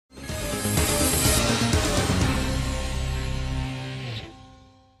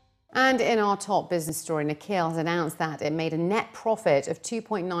And in our top business story, Nakheel has announced that it made a net profit of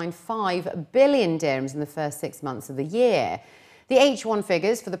 2.95 billion dirhams in the first 6 months of the year. The H1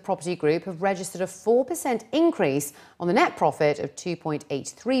 figures for the property group have registered a 4% increase on the net profit of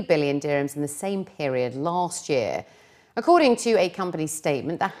 2.83 billion dirhams in the same period last year. According to a company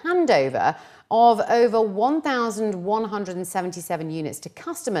statement, the handover of over 1,177 units to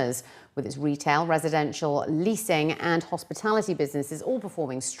customers, with its retail, residential, leasing and hospitality businesses all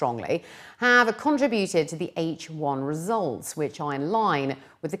performing strongly, have contributed to the H1 results, which are in line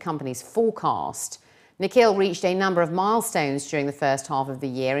with the company's forecast. Nakheel reached a number of milestones during the first half of the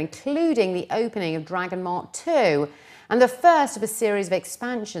year, including the opening of Dragon Mart 2 and the first of a series of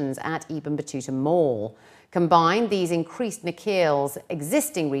expansions at Ibn Battuta Mall. Combined, these increased Nakheel's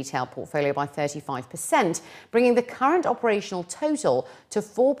existing retail portfolio by 35%, bringing the current operational total to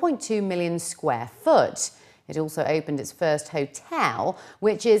 4.2 million square foot. It also opened its first hotel,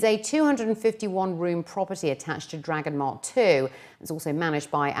 which is a 251-room property attached to Dragon Mart 2. It's also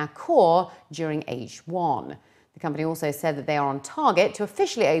managed by Accor during H1. The company also said that they are on target to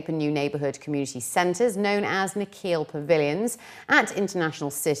officially open new neighbourhood community centres known as Nakheel Pavilions at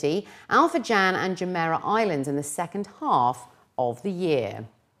International City, Al Fajan and Jumeirah Islands in the second half of the year.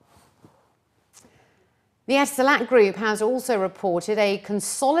 The Etisalat Group has also reported a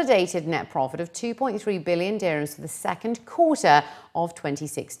consolidated net profit of 2.3 billion dirhams for the second quarter of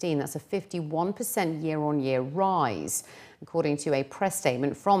 2016. That's a 51% year-on-year rise. According to a press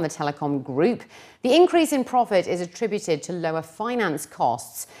statement from the telecom group, the increase in profit is attributed to lower finance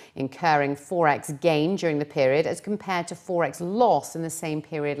costs, incurring forex gain during the period as compared to forex loss in the same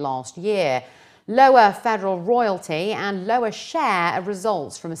period last year, lower federal royalty and lower share of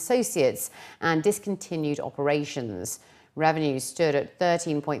results from associates and discontinued operations. Revenues stood at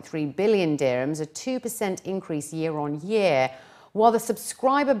 13.3 billion dirhams, a 2% increase year-on-year, while the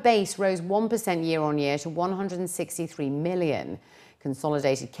subscriber base rose 1% year-on-year to 163 million.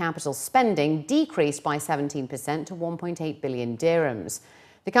 Consolidated capital spending decreased by 17% to 1.8 billion dirhams.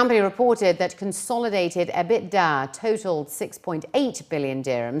 The company reported that consolidated EBITDA totaled 6.8 billion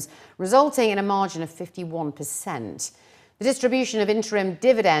dirhams, resulting in a margin of 51%. The distribution of interim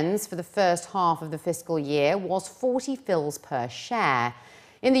dividends for the first half of the fiscal year was 40 fils per share.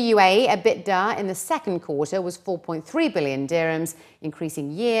 In the UAE, EBITDA in the second quarter was 4.3 billion dirhams, increasing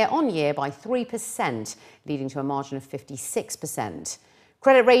year-on-year by 3%, leading to a margin of 56%.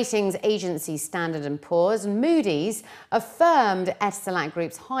 Credit ratings agencies Standard & Poor's and Moody's affirmed Etisalat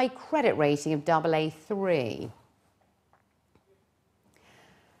Group's high credit rating of AA3.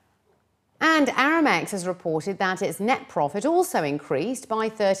 And Aramex has reported that its net profit also increased by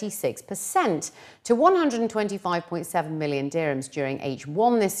 36% to 125.7 million dirhams during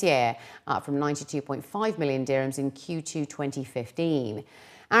H1 this year, up from 92.5 million dirhams in Q2 2015.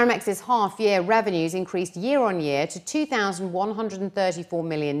 Aramex's half-year revenues increased year-on-year to 2,134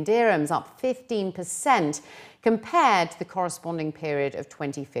 million dirhams, up 15% compared to the corresponding period of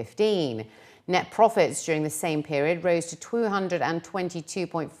 2015. Net profits during the same period rose to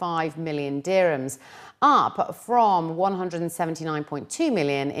 222.5 million dirhams, up from 179.2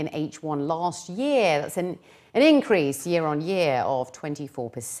 million in H1 last year. That's an increase year-on-year of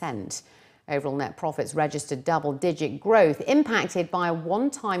 24%. Overall net profits registered double-digit growth, impacted by a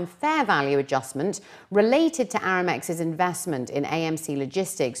one-time fair value adjustment related to Aramex's investment in AMC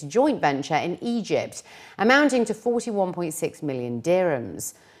Logistics joint venture in Egypt, amounting to 41.6 million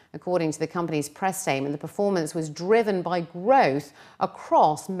dirhams. According to the company's press statement, the performance was driven by growth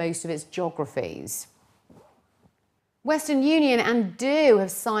across most of its geographies. Western Union and Do have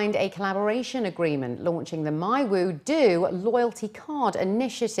signed a collaboration agreement launching the MyWu Do loyalty card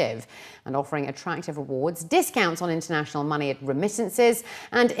initiative and offering attractive rewards, discounts on international money remittances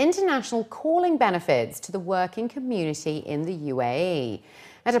and international calling benefits to the working community in the UAE.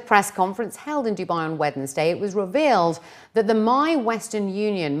 At a press conference held in Dubai on Wednesday, it was revealed that the My Western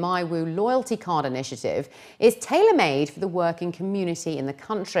Union MyWu loyalty card initiative is tailor-made for the working community in the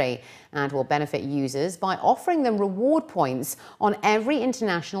country and will benefit users by offering them reward points on every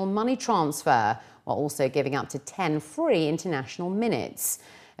international money transfer, while also giving up to 10 free international minutes.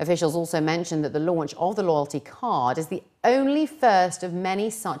 Officials also mentioned that the launch of the loyalty card is the only first of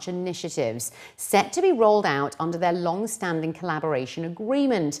many such initiatives set to be rolled out under their long-standing collaboration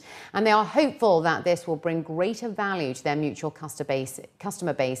agreement, and they are hopeful that this will bring greater value to their mutual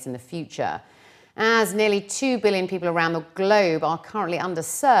customer base in the future. As nearly 2 billion people around the globe are currently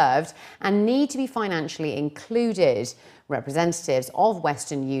underserved and need to be financially included. Representatives of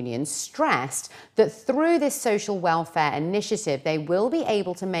Western Union stressed that through this social welfare initiative, they will be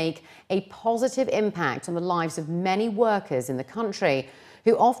able to make a positive impact on the lives of many workers in the country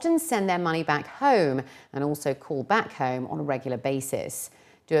who often send their money back home and also call back home on a regular basis.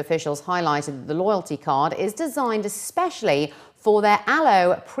 Two officials highlighted that the loyalty card is designed especially for their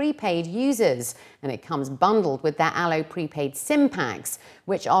Allo prepaid users, and it comes bundled with their Allo prepaid SIM packs,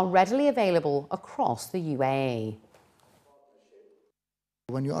 which are readily available across the UAE.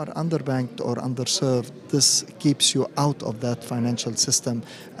 When you are underbanked or underserved, this keeps you out of that financial system,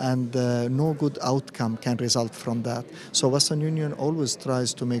 and no good outcome can result from that. So Western Union always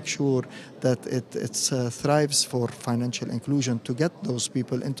tries to make sure that it thrives for financial inclusion, to get those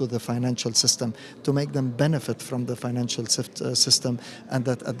people into the financial system, to make them benefit from the financial system, and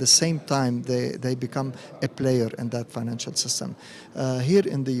that at the same time they become a player in that financial system. Here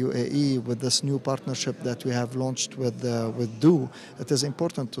in the UAE, with this new partnership that we have launched with DO, it is important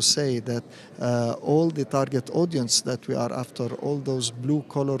to say that all the target audience that we are after, all those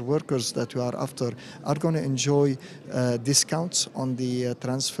blue-collar workers that we are after, are going to enjoy discounts on the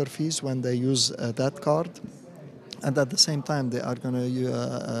transfer fees when they use that card. And at the same time, they are going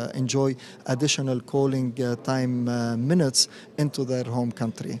to enjoy additional calling time minutes into their home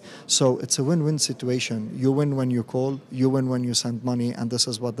country. So it's a win-win situation. You win when you call, you win when you send money, and this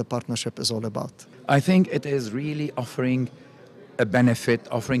is what the partnership is all about. I think it is really offering a benefit,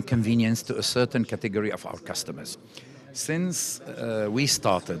 offering convenience to a certain category of our customers. Since we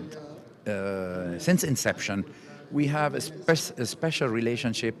started, since inception, we have a special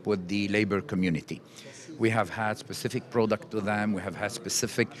relationship with the labor community. We have had specific product to them. We have had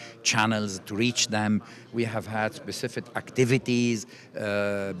specific channels to reach them. We have had specific activities,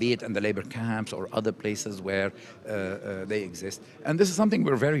 be it in the labor camps or other places where they exist. And this is something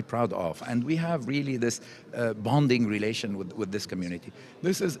we're very proud of. And we have really this bonding relation with this community.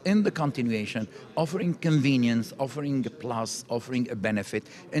 This is in the continuation, offering convenience, offering a plus, offering a benefit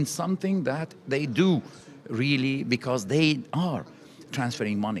in something that they do really because they are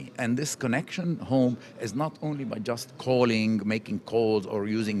transferring money. And this connection home is not only by just calling, making calls, or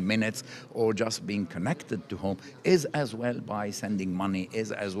using minutes, or just being connected to home, is as well by sending money,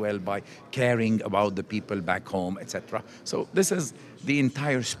 is as well by caring about the people back home, etc. So this is the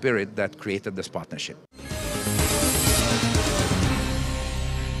entire spirit that created this partnership.